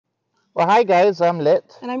Well, hi guys, I'm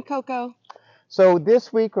Lit. And I'm Coco. So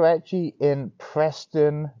this week we're actually in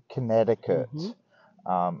Preston, Connecticut,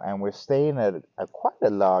 Hmm. and we're staying at quite a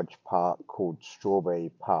large park called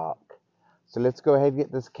Strawberry Park. So let's go ahead and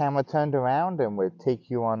get this camera turned around and we'll take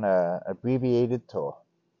you on a abbreviated tour.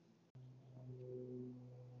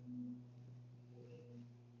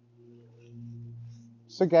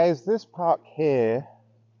 So guys, this park here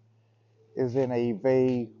is in a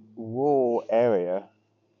very rural area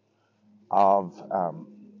of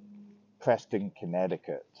Preston,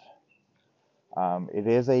 Connecticut. It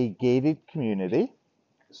is a gated community,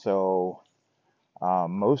 so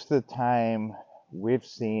most of the time, we've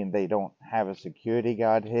seen they don't have a security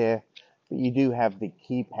guard here, but you do have the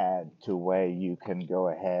keypad to where you can go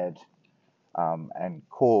ahead and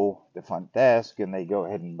call the front desk and they go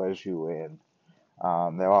ahead and buzz you in.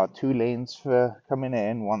 There are two lanes for coming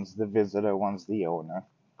in, one's the visitor, one's the owner.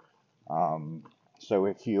 Um, so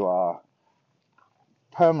if you are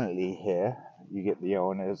permanently here, you get the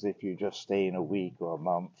owners. If you're just staying a week or a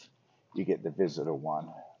month, you get the visitor one.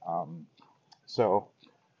 So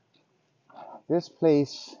this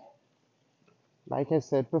place, like I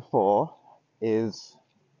said before, is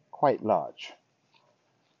quite large.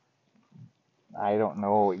 I don't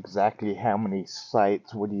know exactly how many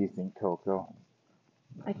sites. What do you think, Coco?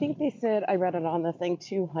 I think they said, I read it on the thing,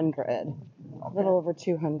 200, a Okay. little over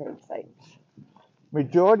 200 sites.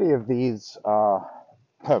 Majority of these are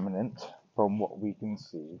permanent, from what we can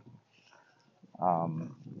see.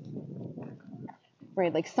 Um,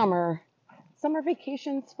 Right, like summer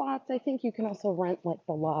vacation spots. I think you can also rent like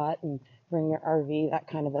the lot and bring your RV, that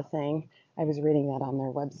kind of a thing. I was reading that on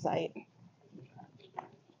their website.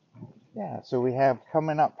 yeah, so we have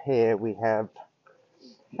coming up here, we have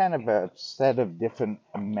kind of a set of different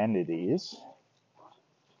amenities.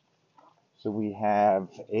 So we have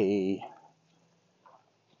a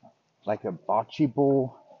like a bocce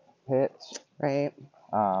ball pit. Right.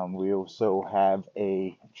 We also have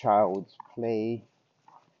a child's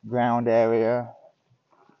playground area.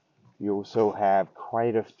 You also have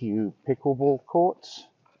quite a few pickleball courts,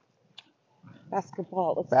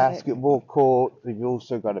 Basketball, it looks like. basketball court. We've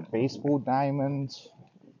also got a baseball diamond.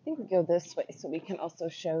 I think we go this way so we can also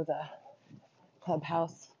show the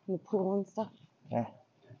clubhouse and the pool and stuff. Yeah.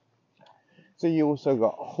 So you also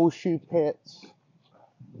got horseshoe pits.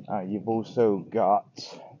 You've also got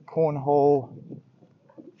cornhole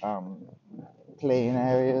um, playing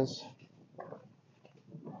areas.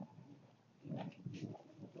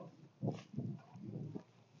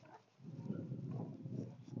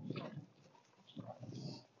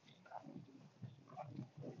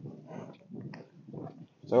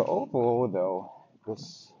 So overall, though,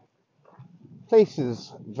 this place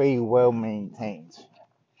is very well maintained.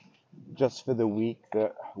 Just for the week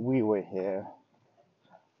that we were here,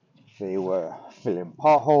 they were filling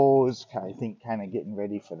potholes, I think kind of getting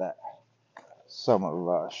ready for that summer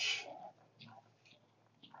rush.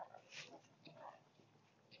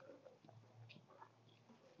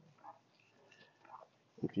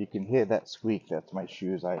 If you can hear that squeak, that's my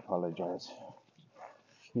shoes, I apologize.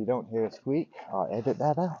 If you don't hear a squeak, I'll edit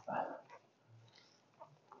that out.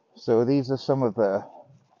 So these are some of the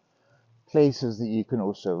places that you can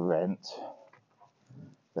also rent.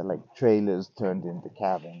 They're like trailers turned into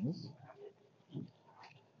cabins.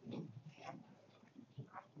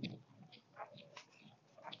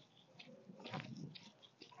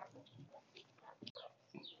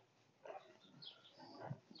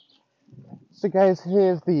 So guys,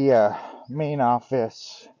 here's the main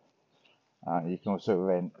office. You can also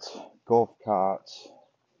rent golf carts.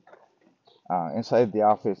 Inside the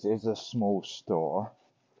office is a small store,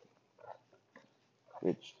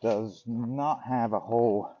 which does not have a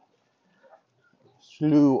whole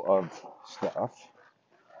slew of stuff.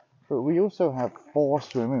 But we also have 4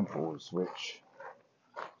 swimming pools, which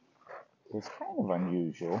is kind of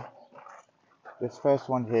unusual. This first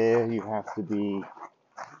one here, you have to be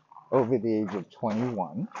over the age of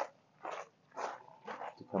 21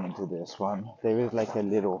 to come into this one. There is like a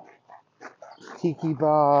little tiki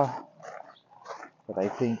bar, but I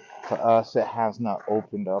think for us it has not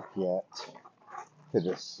opened up yet for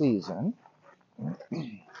this season.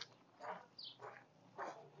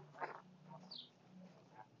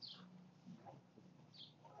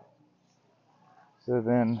 So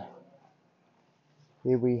then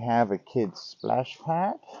here we have a kid's splash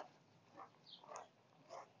pad.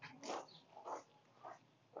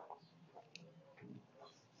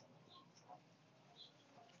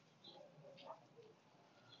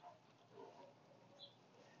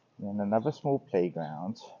 And another small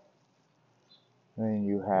playground. Then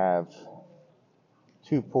you have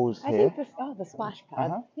two pools I here think this, oh, the splash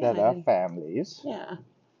pad. Yeah, that I are didn't, families. yeah.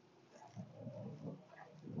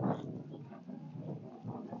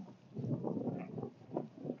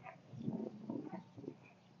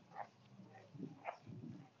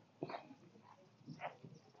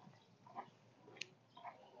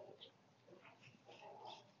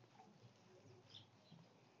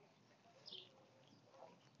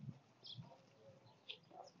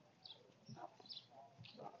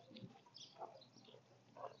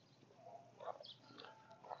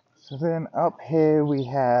 So then up here we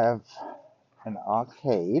have an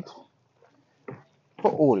arcade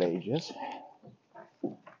for all ages,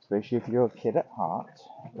 especially if you're a kid at heart,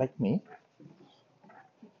 like me.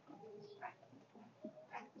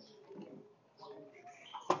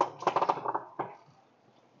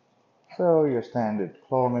 So your standard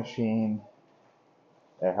claw machine,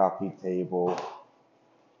 a hockey table,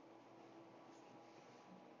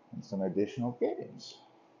 and some additional games.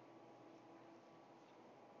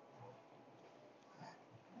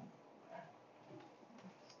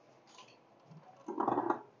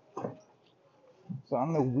 So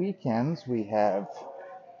on the weekends we have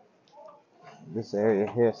this area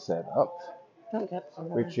here set up, Don't get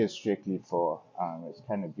which is strictly for, it's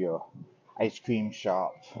kind of your ice cream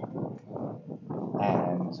shop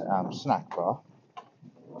and snack bar.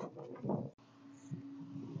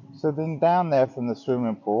 So then down there from the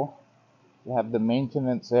swimming pool, you have the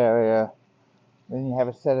maintenance area. Then you have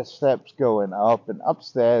a set of steps going up, and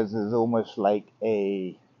upstairs is almost like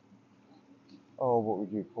a, oh, what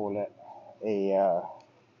would you call it? A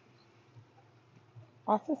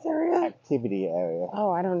office area? activity area. Oh,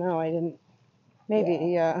 I don't know. I didn't, maybe,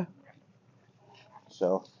 yeah.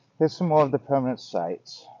 So here's some more of the permanent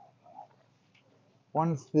sites.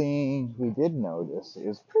 One thing we did notice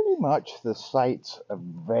is pretty much the sites are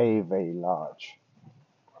very, very large.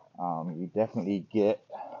 You definitely get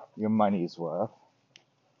your money's worth.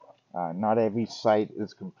 Not every site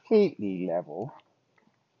is completely level,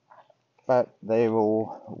 but they're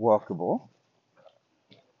all workable.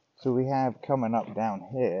 So we have coming up down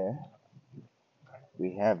here,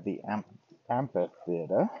 we have the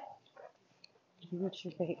amphitheater. What's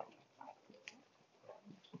your bait?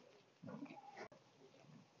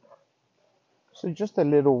 So just a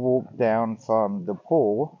little walk down from the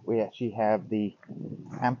pool, we actually have the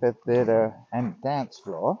amphitheater and dance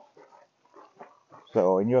floor.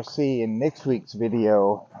 So, and you'll see in next week's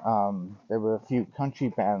video, there were a few country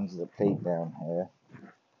bands that played down here.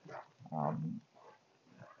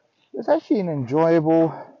 It's actually an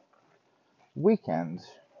enjoyable weekend.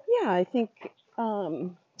 Yeah, I think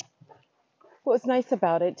what was nice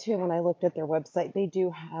about it too, when I looked at their website, they do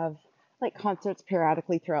have like concerts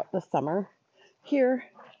periodically throughout the summer here.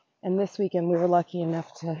 And this weekend we were lucky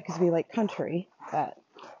enough to, because we like country, that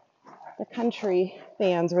the country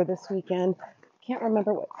bands were this weekend. Can't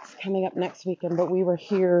remember what's coming up next weekend, but we were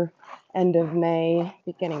here end of May,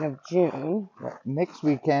 beginning of June. Next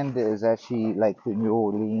weekend is actually like the New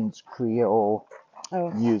Orleans Creole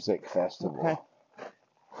Music Festival. Okay.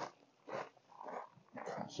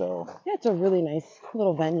 So yeah, it's a really nice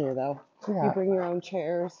little venue though. Yeah. You bring your own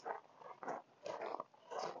chairs.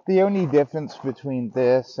 The only difference between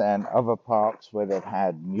this and other parks where they've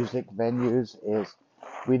had music venues is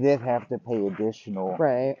we did have to pay additional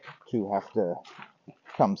to have to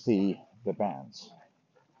come see the bands,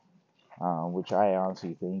 which I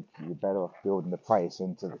honestly think you're better off building the price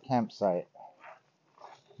into the campsite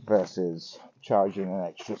versus charging an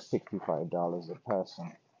extra $65 a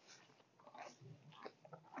person.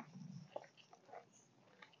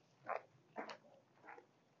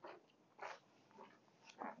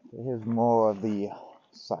 Here's more of the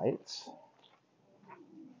sites.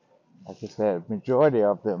 Like I said, majority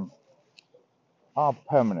of them are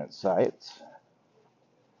permanent sites.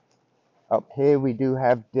 Up here we do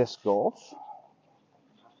have disc golf.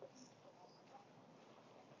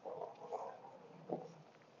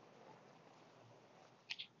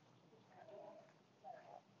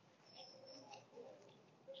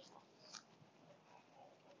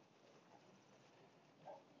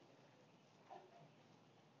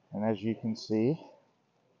 And as you can see,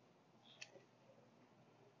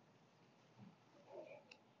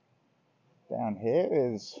 down here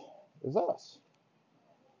is us.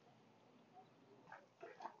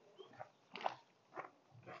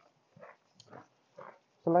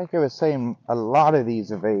 So like I was saying, a lot of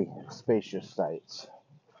these are very spacious sites.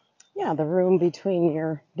 Yeah, the room between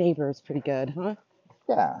your neighbors pretty good, huh?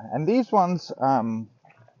 Yeah, and these ones,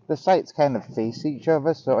 the sites kind of face each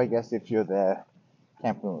other, so I guess if you're there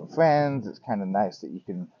camping with friends, it's kind of nice that you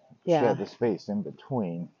can share the space in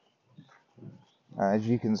between. As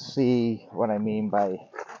you can see what I mean by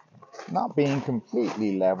not being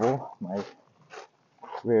completely level. My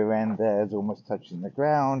rear end there is almost touching the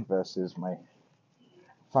ground versus my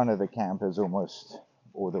front of the camper is almost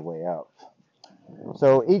all the way up.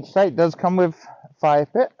 So each site does come with a fire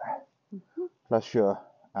pit plus your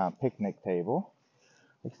picnic table.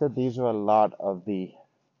 Like I said, these are a lot of the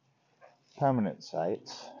permanent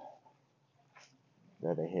sites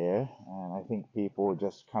that are here, and I think people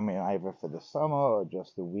just come in either for the summer or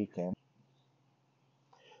just the weekend.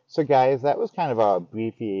 So guys, that was kind of our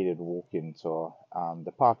abbreviated walk-in tour.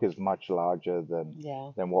 The park is much larger than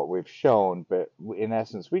what we've shown, but in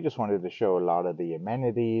essence, we just wanted to show a lot of the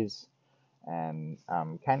amenities and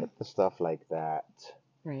kind of the stuff like that.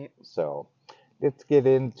 Right. So let's get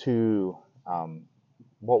into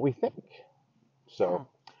what we think. So,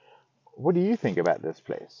 what do you think about this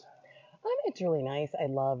place? It's really nice. I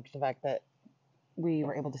loved the fact that we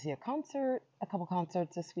were able to see a couple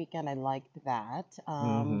concerts this weekend. I liked that.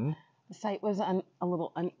 Mm-hmm. The site was a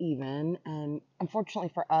little uneven, and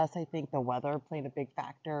unfortunately for us, I think the weather played a big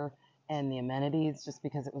factor and the amenities, just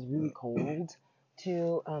because it was really cold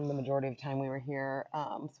too. The majority of the time we were here,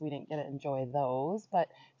 so we didn't get to enjoy those. But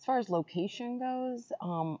as far as location goes,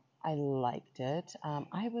 I liked it.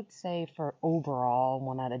 I would say for overall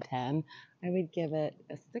 1 out of 10, I would give it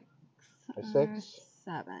a 6 A or 6?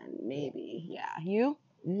 7, maybe. Yeah, you?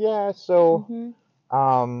 Yeah. So,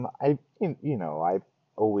 Mm-hmm. I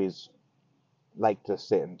always like to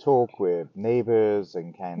sit and talk with neighbors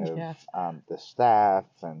and kind of Yeah. the staff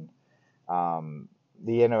and um,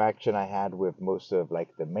 the interaction I had with most of like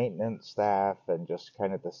the maintenance staff and just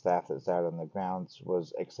kind of the staff that's out on the grounds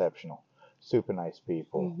was exceptional. Super nice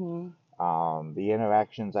people. Mm-hmm. The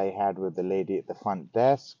interactions I had with the lady at the front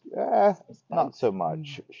desk, not so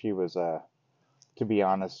much. She was, to be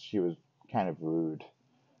honest, she was kind of rude.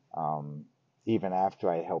 Um, Even after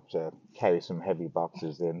I helped her carry some heavy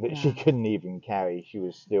boxes in that she Yeah. couldn't even carry, she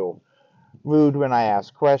was still rude when I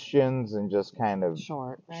asked questions and just kind of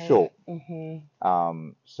Short, right? short. Mm-hmm.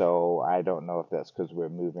 So I don't know if that's because we're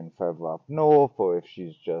moving further up north or if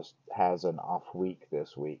she's just has an off week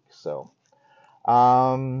this week. So,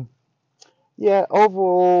 um, yeah,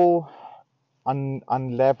 overall, on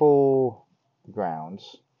level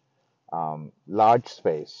grounds, large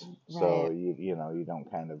space. So Right. you don't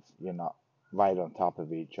kind of you're not right on top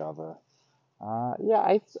of each other. Yeah,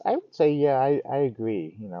 I would say yeah, I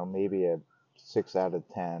agree. Maybe a 6 out of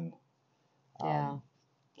 10. Yeah. Um,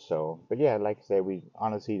 but yeah, like I said, we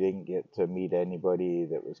honestly didn't get to meet anybody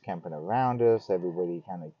that was camping around us. Everybody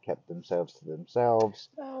kind of kept themselves to themselves.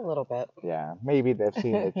 A little bit. Yeah, maybe they've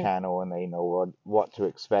seen the channel and they know what to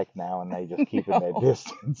expect now, and they just keeping their No.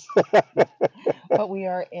 distance. But we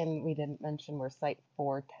didn't mention where site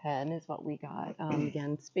 410 is what we got.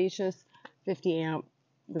 Again, spacious, 50 amp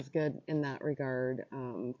was good in that regard.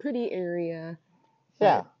 Pretty area,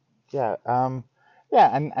 Yeah, but yeah,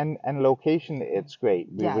 yeah, and location, it's great.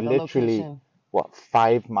 We yeah, were the literally location,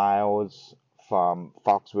 5 miles from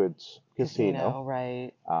Foxwoods Casino, casino,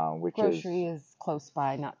 right? which is Grocery is close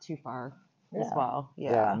by, not too far as yeah, well.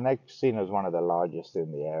 yeah, Yeah. and that casino is one of the largest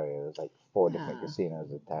in the area. There's like 4 different Yeah. casinos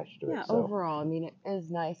attached to it. Yeah, So overall, I mean, it is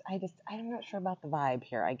nice. I'm not sure about the vibe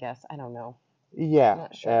here, I guess. I don't know. yeah,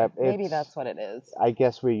 Not sure. Maybe it's that's what it is. I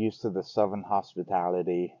guess we're used to the southern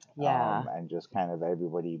hospitality, Yeah. and just kind of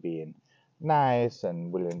everybody being nice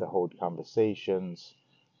and willing to hold conversations.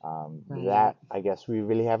 Right. That I guess we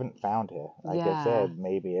really haven't found here. Like I Yeah. said,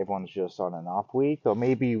 maybe everyone's just on an off week, or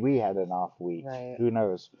maybe we had an off week. Right. Who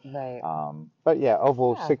knows? Right. But yeah,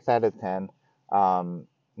 overall Yeah. 6 out of 10.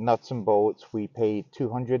 Nuts and bolts, we paid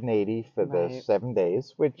 280 for the Right. 7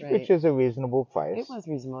 days, which Right. is a reasonable It price. was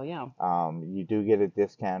reasonable, yeah. You do get a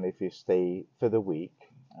discount if you stay for the week.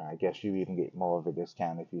 I guess you even get more of a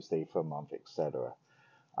discount if you stay for a month, etc.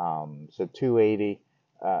 So 280,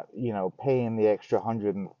 paying the extra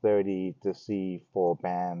 130 to see 4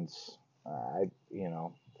 bands,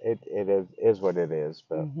 it is what it is,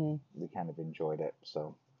 but Mm-hmm. we kind of enjoyed it.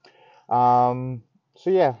 Um, so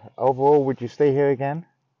yeah, overall, would you stay here again?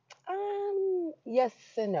 Yes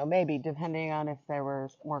and no, maybe, depending on if there were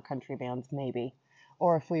more country bands, maybe.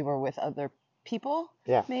 Or if we were with other people,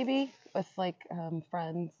 Yeah, maybe, with like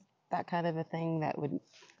friends, that kind of a thing,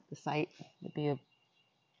 the site would be a,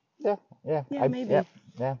 yeah, yeah. yeah, Yeah, maybe.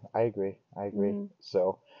 yeah. I agree. I agree. Mm-hmm.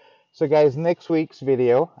 So guys, next week's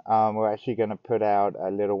video, we're actually going to put out a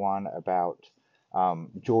little one about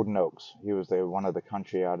Jordan Oakes. He was one of the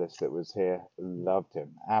country artists that was here. Loved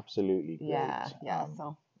him. Absolutely great. Yeah, yeah,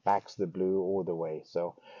 so. Backs the blue all the way.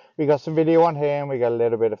 So we got some video on him. We got a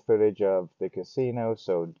little bit of footage of the casino.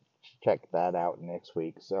 So check that out next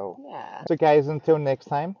week. Yeah. So guys, until next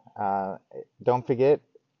time, don't forget,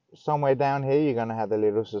 somewhere down here you're gonna have the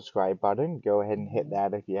little subscribe button. Go ahead and hit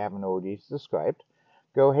that if you haven't already subscribed.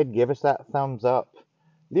 Go ahead, give us that thumbs up.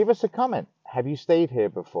 Leave us a comment. Have you stayed here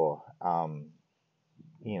before?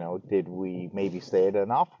 Did we maybe stay at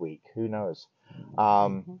an off week? Who knows?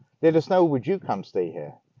 Let us know, would you come stay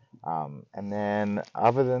here? And then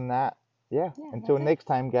other than that, yeah, Yeah, until that's it. next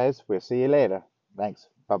time, guys, we'll see you later. Thanks.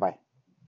 Bye-bye.